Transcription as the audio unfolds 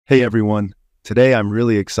Hey everyone, today I'm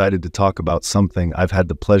really excited to talk about something I've had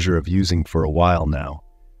the pleasure of using for a while now,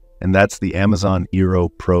 and that's the Amazon Eero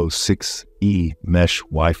Pro 6E Mesh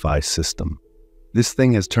Wi-Fi system. This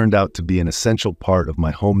thing has turned out to be an essential part of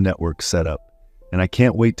my home network setup, and I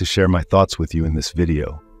can't wait to share my thoughts with you in this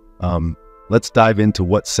video. Let's dive into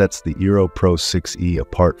what sets the Eero Pro 6E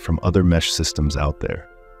apart from other mesh systems out there.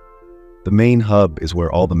 The main hub is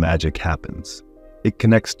where all the magic happens. It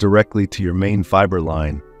connects directly to your main fiber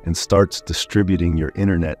line and starts distributing your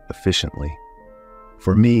internet efficiently.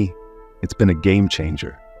 For me, it's been a game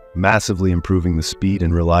changer, massively improving the speed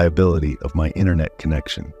and reliability of my internet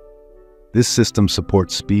connection. This system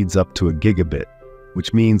supports speeds up to a gigabit,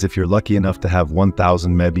 which means if you're lucky enough to have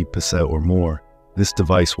 1000 Mbps or more, this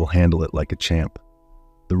device will handle it like a champ.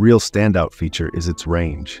 The real standout feature is its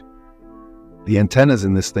range. The antennas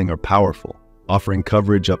in this thing are powerful, offering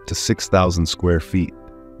coverage up to 6,000 square feet.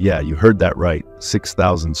 Yeah, you heard that right,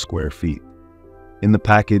 6,000 square feet. In the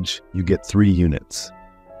package, you get 3 units.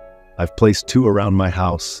 I've placed 2 around my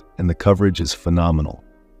house, and the coverage is phenomenal.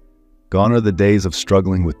 Gone are the days of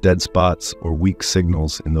struggling with dead spots or weak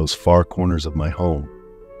signals in those far corners of my home.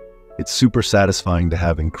 It's super satisfying to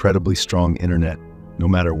have incredibly strong internet, no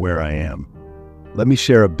matter where I am. Let me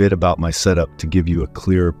share a bit about my setup to give you a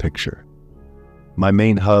clearer picture. My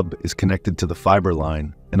main hub is connected to the fiber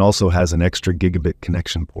line and also has an extra gigabit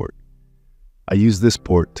connection port. I use this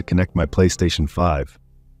port to connect my PlayStation 5.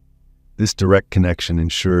 This direct connection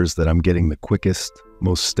ensures that I'm getting the quickest,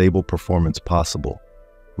 most stable performance possible,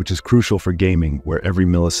 which is crucial for gaming where every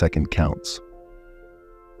millisecond counts.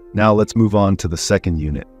 Now let's move on to the second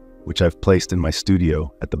unit, which I've placed in my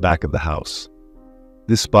studio at the back of the house.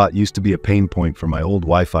 This spot used to be a pain point for my old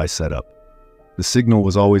Wi-Fi setup. The signal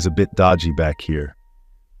was always a bit dodgy back here,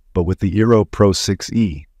 but with the Eero Pro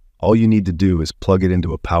 6E, all you need to do is plug it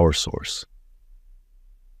into a power source.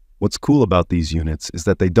 What's cool about these units is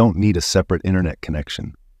that they don't need a separate internet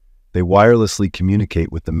connection. They wirelessly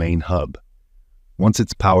communicate with the main hub. Once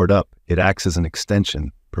it's powered up, it acts as an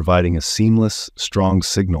extension, providing a seamless, strong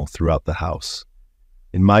signal throughout the house.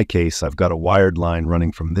 In my case, I've got a wired line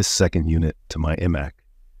running from this second unit to my iMac.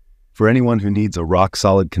 For anyone who needs a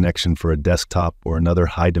rock-solid connection for a desktop or another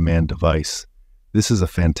high-demand device, this is a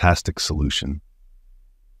fantastic solution.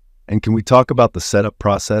 And can we talk about the setup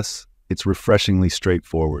process? It's refreshingly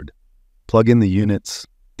straightforward. Plug in the units,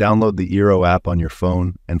 download the Eero app on your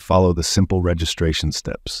phone, and follow the simple registration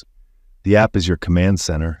steps. The app is your command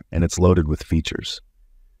center, and it's loaded with features.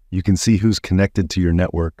 You can see who's connected to your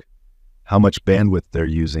network, how much bandwidth they're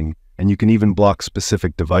using, and you can even block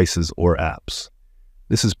specific devices or apps.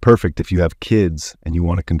 This is perfect if you have kids and you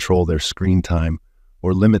want to control their screen time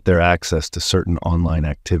or limit their access to certain online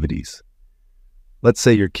activities. Let's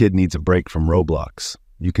say your kid needs a break from Roblox.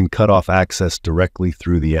 You can cut off access directly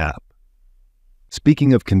through the app.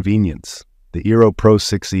 Speaking of convenience, the Eero Pro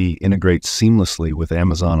 6E integrates seamlessly with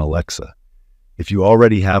Amazon Alexa. If you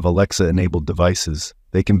already have Alexa-enabled devices,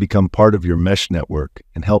 they can become part of your mesh network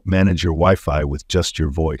and help manage your Wi-Fi with just your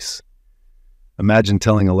voice. Imagine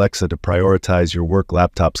telling Alexa to prioritize your work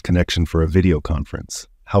laptop's connection for a video conference.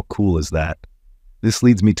 How cool is that? This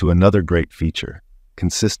leads me to another great feature: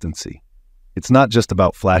 consistency. It's not just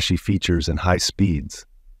about flashy features and high speeds.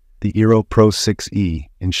 The Eero Pro 6E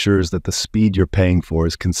ensures that the speed you're paying for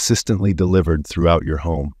is consistently delivered throughout your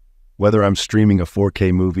home. Whether I'm streaming a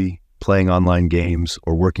 4K movie, playing online games,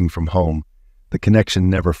 or working from home, the connection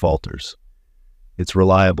never falters. It's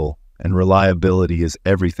reliable, and reliability is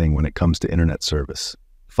everything when it comes to internet service.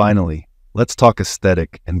 Finally, let's talk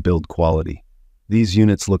aesthetic and build quality. These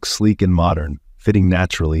units look sleek and modern, fitting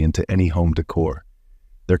naturally into any home decor.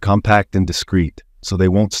 They're compact and discreet, so they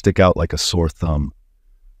won't stick out like a sore thumb.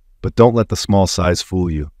 But don't let the small size fool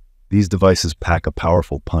you. These devices pack a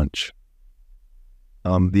powerful punch.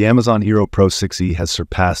 The Amazon Eero Pro 6E has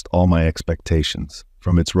surpassed all my expectations.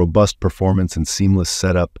 From its robust performance and seamless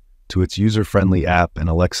setup to its user-friendly app and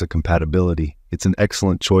Alexa compatibility, it's an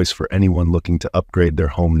excellent choice for anyone looking to upgrade their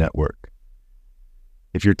home network.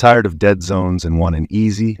 If you're tired of dead zones and want an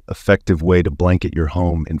easy, effective way to blanket your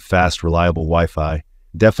home in fast, reliable Wi-Fi,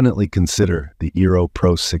 definitely consider the Eero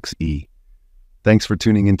Pro 6E. Thanks for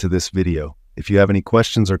tuning into this video. If you have any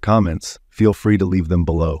questions or comments, feel free to leave them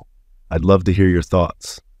below. I'd love to hear your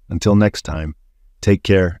thoughts. Until next time, take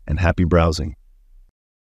care and happy browsing.